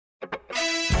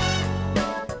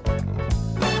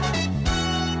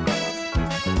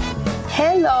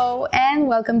Hello and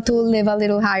welcome to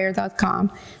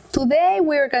livealittlehigher.com. Today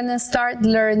we're going to start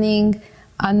learning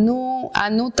a new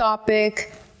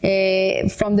topic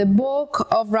from the book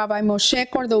of Rabbi Moshe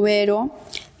Cordovero,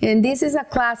 and this is a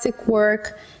classic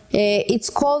work. It's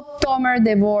called Tomer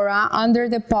Devorah, Under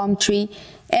the Palm Tree,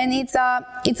 and it's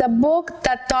a book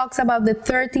that talks about the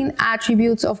 13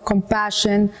 attributes of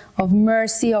compassion, of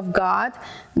mercy of God,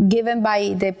 given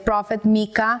by the prophet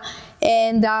Micah,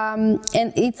 and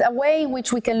it's a way in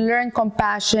which we can learn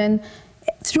compassion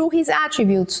through his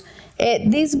attributes.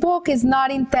 This book is not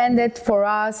intended for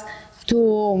us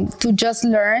to just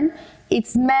learn.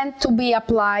 It's meant to be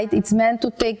applied. It's meant to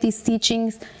take these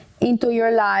teachings into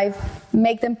your life,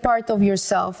 make them part of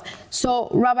yourself. So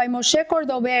Rabbi Moshe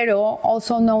Cordovero,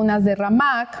 also known as the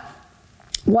Ramak,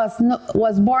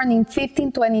 was born in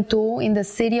 1522 in the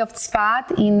city of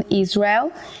Tzfat in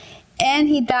Israel, and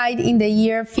he died in the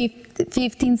year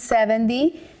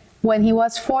 1570 when he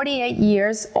was 48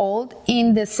 years old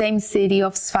in the same city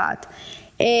of Tzfat.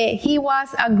 He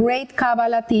was a great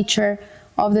Kabbalah teacher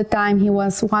of the time. He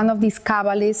was one of these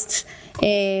Kabbalists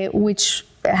which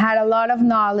had a lot of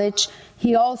knowledge.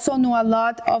 He also knew a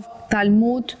lot of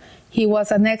Talmud. He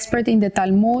was an expert in the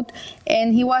Talmud,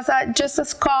 and he was just a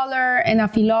scholar and a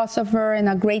philosopher and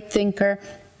a great thinker.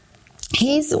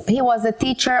 He was a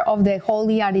teacher of the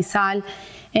Holy Arizal,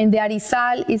 and the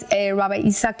Arizal is Rabbi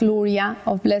Isaac Luria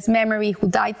of blessed memory, who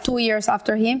died 2 years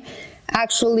after him,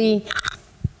 actually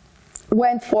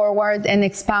went forward and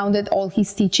expounded all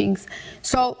his teachings.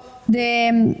 So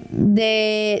the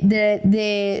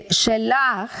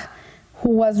Shelach, who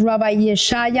was Rabbi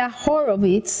Yeshaya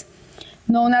Horowitz,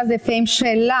 known as the famed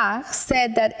Shelach,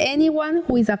 said that anyone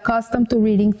who is accustomed to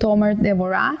reading Tomer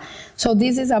Devorah, so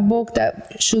this is a book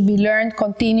that should be learned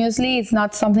continuously. It's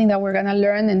not something that we're going to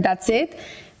learn and that's it.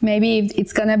 Maybe if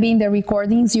it's going to be in the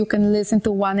recordings, you can listen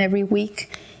to one every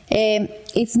week.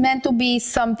 It's meant to be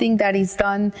something that is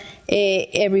done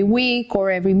every week or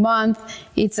every month.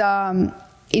 It's a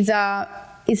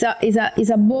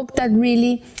book that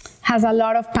really has a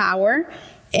lot of power,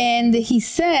 and he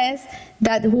says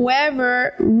that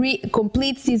whoever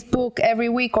completes this book every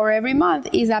week or every month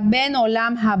is a Ben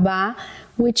Olam Haba,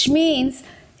 which means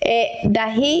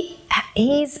that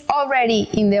he's already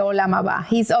in the Olam Haba.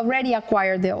 He's already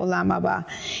acquired the Olam Haba.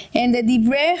 And the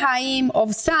Divrei Haim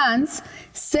of Sanz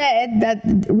said that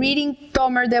reading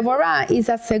Tomer Devorah is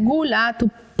a segula to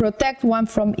protect one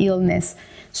from illness.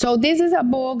 So this is a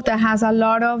book that has a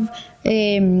lot of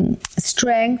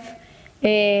strength.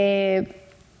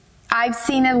 I've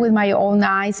seen it with my own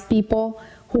eyes, people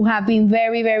who have been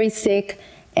very, very sick,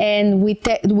 and we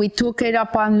took it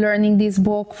upon learning this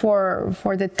book for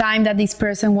the time that this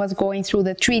person was going through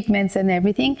the treatments and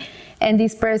everything, and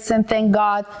this person, thank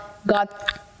God,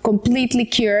 got completely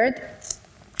cured,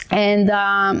 and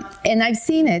I've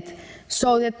seen it.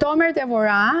 So the Tomer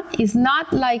Devorah is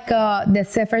not like the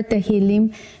Sefer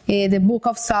Tehillim, the book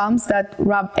of Psalms that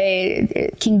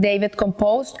King David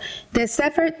composed. The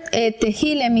Sefer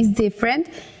Tehillim is different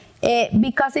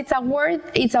because it's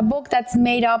a book that's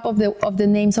made up of the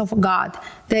names of God.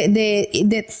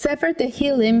 The Sefer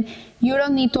Tehillim, you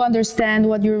don't need to understand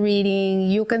what you're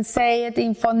reading. You can say it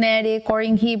in phonetic or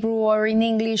in Hebrew or in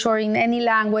English or in any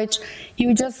language.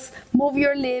 You just move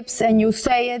your lips and you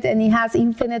say it, and it has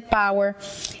infinite power.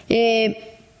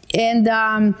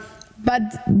 But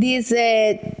this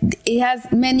it has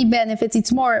many benefits.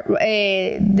 It's more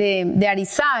the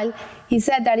Arizal. He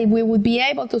said that if we would be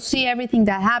able to see everything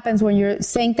that happens when you're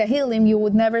saying Tehillim, you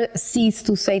would never cease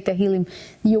to say Tehillim.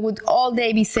 You would all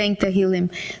day be saying Tehillim.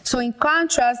 So in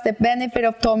contrast, the benefit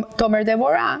of Tomer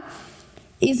Devorah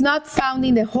is not found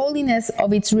in the holiness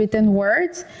of its written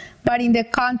words, but in the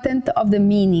content of the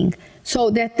meaning.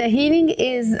 So the Tehillim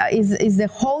is the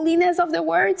holiness of the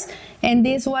words, and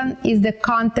this one is the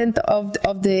content of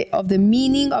the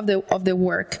meaning of the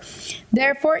work.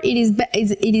 Therefore, it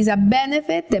is a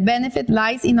benefit. The benefit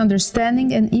lies in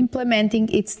understanding and implementing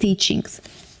its teachings.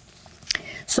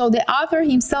 So the author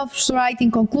himself writes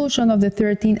in conclusion of the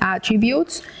 13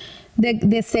 attributes. The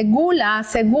segula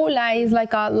is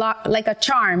like a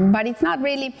charm, but it's not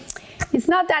really. It's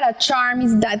not that a charm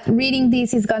is that reading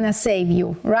this is gonna save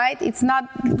you, right? It's not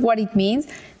what it means.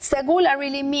 Segula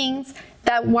really means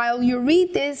that while you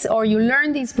read this or you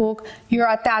learn this book, you're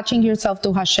attaching yourself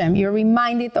to Hashem. You're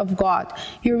reminded of God.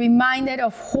 You're reminded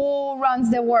of who runs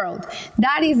the world.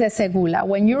 That is the segula.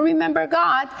 When you remember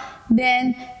God,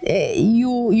 then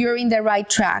you're in the right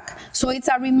track. So it's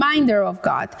a reminder of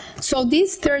God. So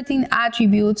these 13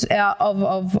 attributes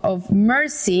of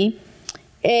mercy,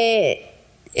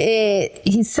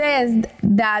 he says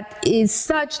that is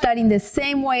such that in the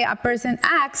same way a person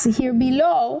acts here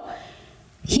below,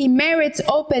 he merits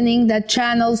opening that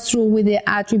channels through with the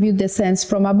attribute descends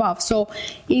from above. So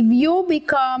if you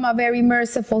become a very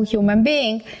merciful human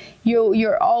being,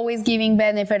 you're always giving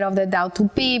benefit of the doubt to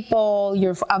people,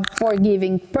 you're a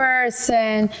forgiving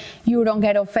person, you don't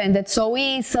get offended so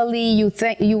easily,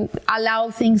 you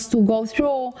allow things to go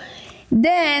through,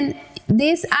 then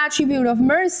this attribute of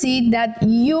mercy that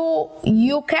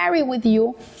you carry with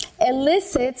you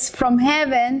elicits from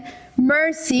heaven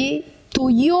mercy to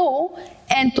you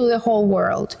and to the whole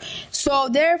world. So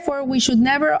therefore, we should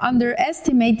never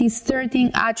underestimate these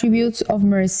 13 attributes of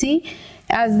mercy,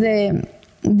 as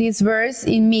this verse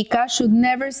in Micah should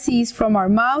never cease from our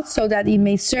mouths, so that it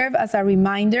may serve as a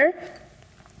reminder.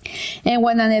 And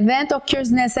when an event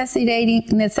occurs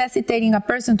necessitating a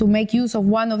person to make use of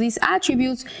one of these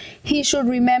attributes, he should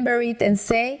remember it and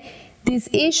say, this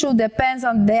issue depends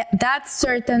on that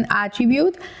certain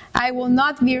attribute. I will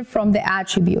not veer from the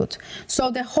attribute.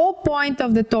 So the whole point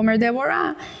of the Tomer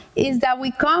Devorah is that we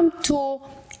come to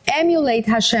emulate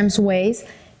Hashem's ways,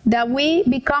 that we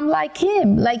become like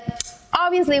Him. Like,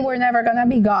 obviously, we're never going to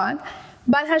be God,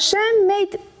 but Hashem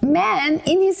made man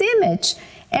in His image.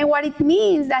 And what it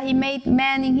means that He made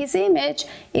man in His image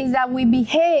is that we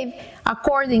behave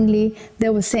accordingly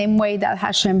the same way that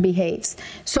Hashem behaves.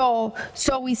 So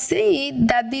we see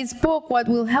that this book, what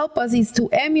will help us is to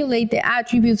emulate the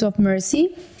attributes of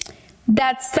mercy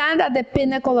that stand at the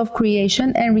pinnacle of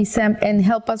creation and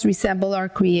help us resemble our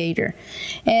Creator.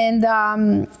 And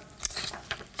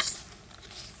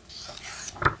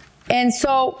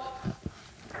so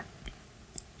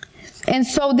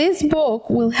this book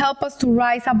will help us to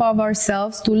rise above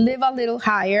ourselves, to live a little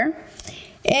higher.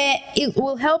 It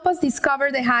will help us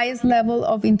discover the highest level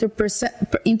of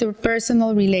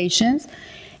interpersonal relations.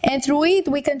 And through it,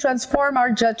 we can transform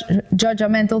our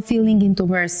judgmental feeling into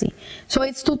mercy. So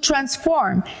it's to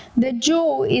transform. The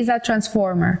Jew is a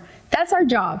transformer. That's our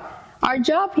job. Our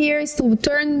job here is to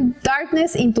turn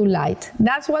darkness into light.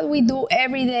 That's what we do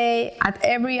every day, at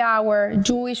every hour.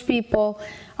 Jewish people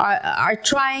are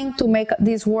trying to make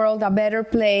this world a better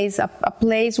place, a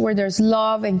place where there's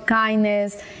love and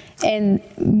kindness and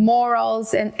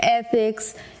morals and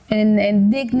ethics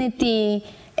and dignity.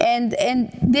 And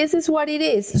this is what it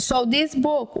is. So this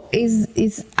book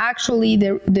is actually,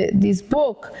 this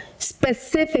book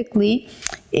specifically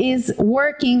is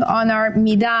working on our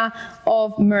midah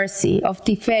of mercy, of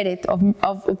tiferet,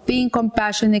 of being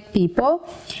compassionate people.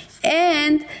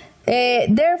 And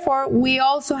therefore, we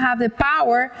also have the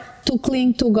power to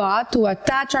cling to God, to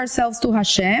attach ourselves to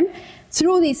Hashem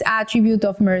through this attribute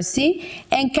of mercy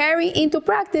and carry into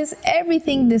practice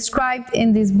everything described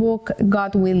in this book,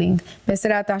 God willing.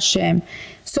 Besrat Hashem.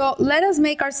 So let us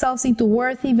make ourselves into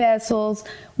worthy vessels.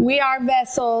 We are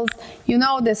vessels. You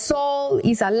know, the soul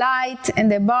is a light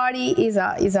and the body is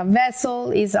a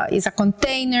vessel, is a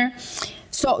container,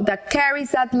 so that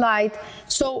carries that light.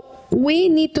 So we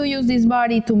need to use this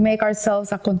body to make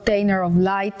ourselves a container of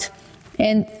light.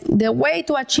 And the way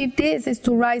to achieve this is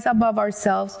to rise above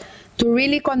ourselves, to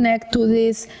really connect to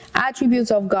these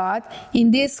attributes of God.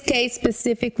 In this case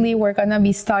specifically, we're going to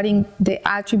be studying the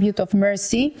attribute of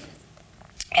mercy.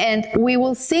 And we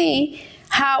will see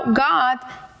how God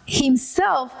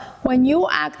Himself, when you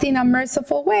act in a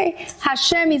merciful way,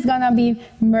 Hashem is going to be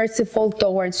merciful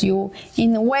towards you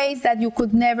in ways that you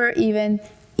could never even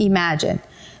imagine.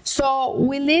 So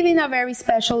we live in a very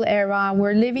special era.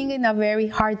 We're living in a very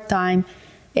hard time.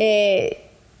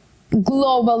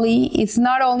 Globally, it's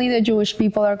not only the Jewish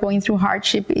people are going through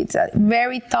hardship, it's a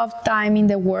very tough time in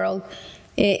the world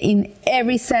in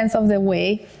every sense of the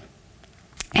way.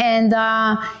 And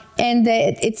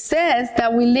it says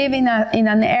that we live in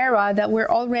an era that we're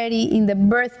already in the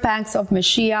birth pangs of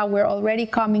Mashiach. We're already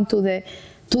coming to the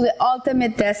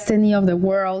ultimate destiny of the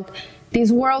world. This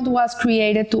world was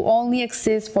created to only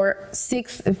exist for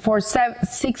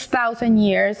 6,000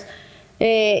 years.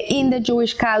 In the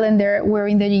Jewish calendar, we're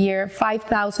in the year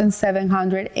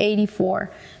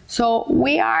 5,784. So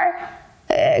we are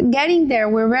getting there.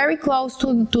 We're very close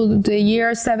to the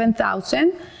year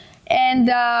 7,000. And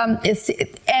it's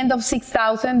end of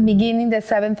 6,000, beginning the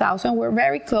 7,000. We're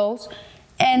very close.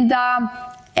 And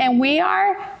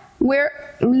we're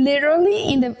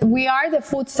literally we are the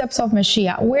footsteps of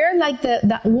Mashiach. We're like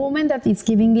that woman that is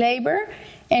giving labor,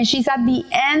 and she's at the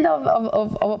end of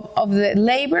the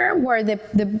labor where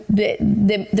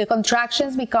the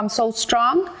contractions become so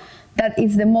strong that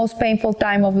it's the most painful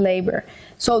time of labor.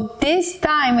 So this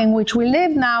time in which we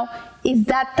live now is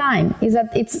that time.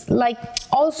 It's like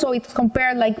also it's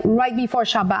compared like right before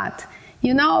Shabbat.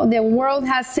 You know, the world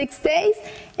has 6 days,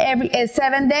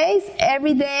 7 days.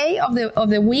 Every day of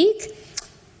the week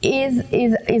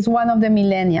is one of the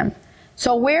millennium.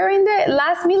 So we're in the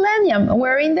last millennium.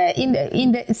 We're in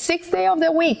the 6th day of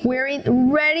the week. We're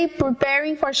ready,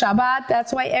 preparing for Shabbat.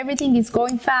 That's why everything is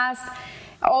going fast.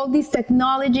 All this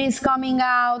technology is coming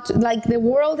out. Like, the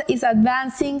world is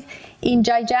advancing in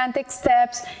gigantic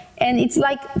steps. And it's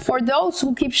like, for those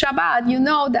who keep Shabbat, you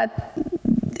know that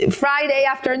Friday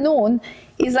afternoon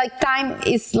is like, time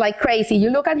is like crazy.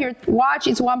 You look at your watch,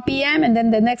 it's 1 p.m. and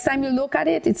then the next time you look at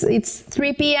it, it's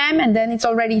 3 p.m. and then it's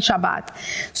already Shabbat.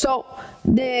 So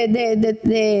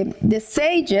the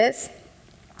sages,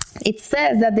 it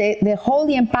says that the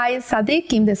holy and pious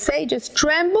tzaddikim, the sages,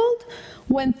 trembled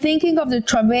when thinking of the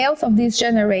travails of this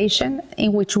generation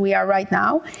in which we are right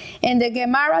now. And the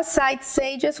Gemara cites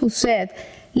sages who said,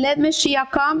 let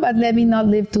Mashiach come, but let me not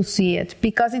live to see it,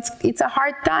 because it's a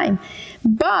hard time.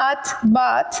 But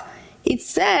it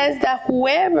says that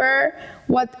whoever,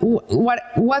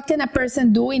 what can a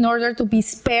person do in order to be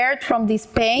spared from these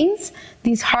pains,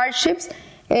 these hardships,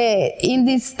 in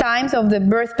these times of the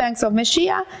birth pangs of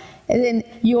Mashiach? And then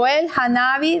Yoel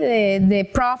Hanavi, the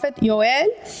prophet Yoel,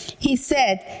 he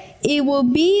said, it will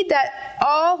be that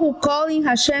all who call in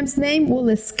Hashem's name will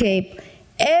escape.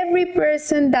 Every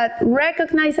person that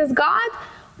recognizes God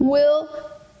will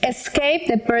escape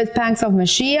the birth pangs of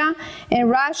Mashiach. And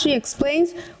Rashi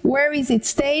explains, where is it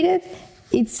stated?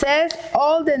 It says,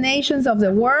 all the nations of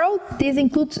the world, this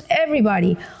includes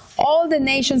everybody, all the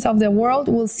nations of the world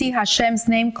will see Hashem's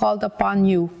name called upon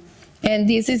you. And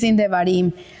this is in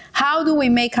Devarim. How do we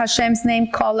make Hashem's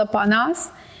name called upon us?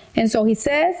 And so he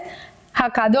says,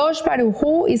 HaKadosh Baruch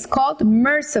Hu is called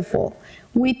merciful.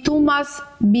 We too must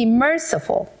be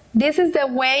merciful. This is the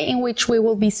way in which we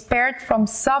will be spared from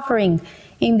suffering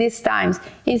in these times.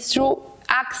 It's through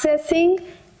accessing,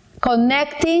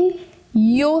 connecting,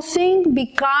 using,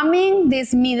 becoming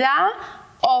this midah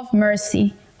of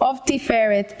mercy, of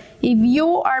Tiferet. If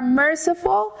you are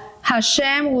merciful,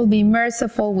 Hashem will be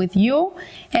merciful with you.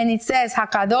 And it says,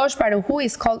 HaKadosh Baruch Hu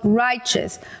is called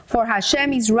righteous, for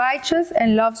Hashem is righteous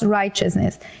and loves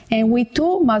righteousness. And we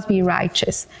too must be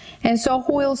righteous. And so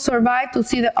who will survive to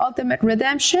see the ultimate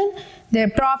redemption?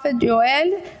 The prophet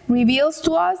Joel reveals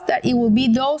to us that it will be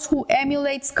those who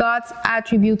emulates God's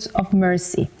attributes of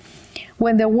mercy.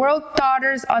 When the world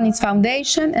totters on its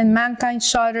foundation and mankind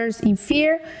shudders in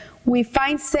fear, we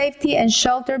find safety and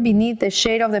shelter beneath the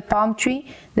shade of the palm tree,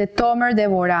 the Tomer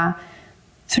Devorah.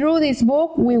 Through this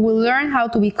book, we will learn how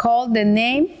to be called the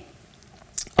name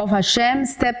of Hashem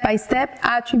step by step,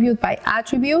 attribute by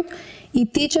attribute.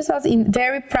 It teaches us in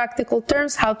very practical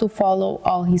terms how to follow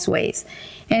all His ways.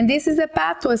 And this is the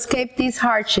path to escape these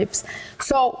hardships.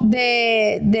 So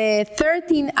the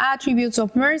 13 attributes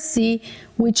of mercy,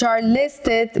 which are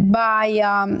listed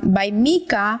by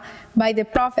Micah, by the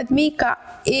prophet Micah,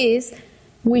 is,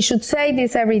 we should say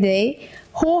this every day,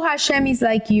 who Hashem is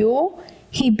like you.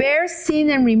 He bears sin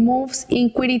and removes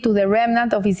iniquity to the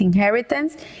remnant of His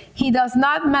inheritance. He does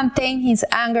not maintain His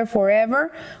anger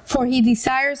forever, for He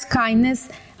desires kindness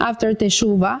after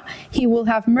teshuvah. He will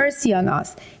have mercy on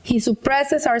us. He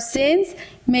suppresses our sins.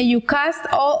 May you cast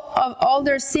all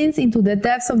their sins into the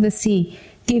depths of the sea.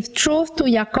 Give truth to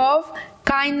Yaakov,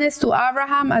 kindness to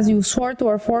Abraham, as you swore to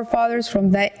our forefathers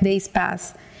from days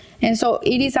past. And so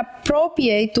it is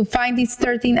appropriate to find these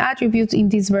 13 attributes in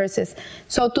these verses.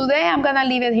 So today I'm going to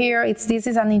leave it here. This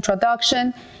is an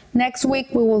introduction. Next week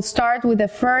we will start with the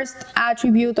first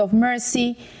attribute of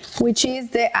mercy, which is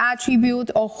the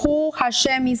attribute of who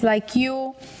Hashem is like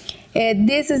you.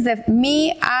 This is the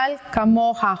mi al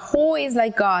kamoha. Who is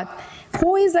like God?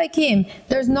 Who is like Him?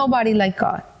 There's nobody like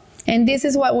God. And this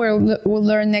is what we'll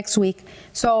learn next week.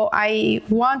 So I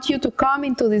want you to come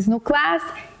into this new class.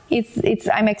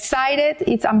 I'm excited.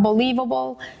 It's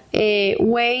unbelievable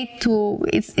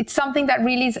it's something that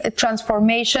really is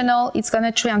transformational. It's going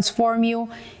to transform you.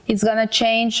 It's going to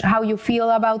change how you feel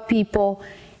about people.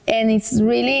 And it's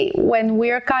really, when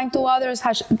we're kind to others,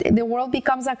 the world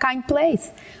becomes a kind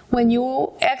place. When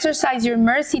you exercise your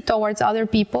mercy towards other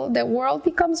people, the world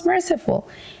becomes merciful.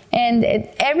 And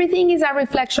everything is a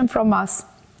reflection from us.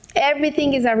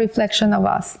 Everything is a reflection of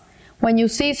us. When you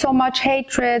see so much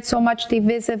hatred, so much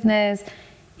divisiveness,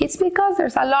 it's because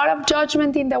there's a lot of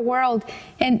judgment in the world.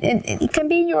 And it can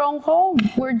be in your own home.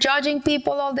 We're judging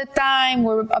people all the time.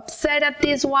 We're upset at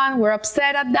this one. We're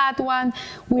upset at that one.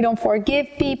 We don't forgive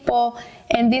people.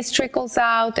 And this trickles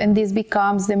out, and this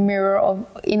becomes the mirror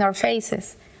in our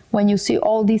faces. When you see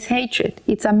all this hatred,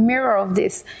 it's a mirror of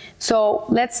this. So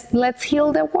let's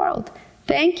heal the world.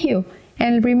 Thank you.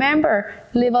 And remember,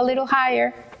 live a little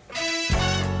higher.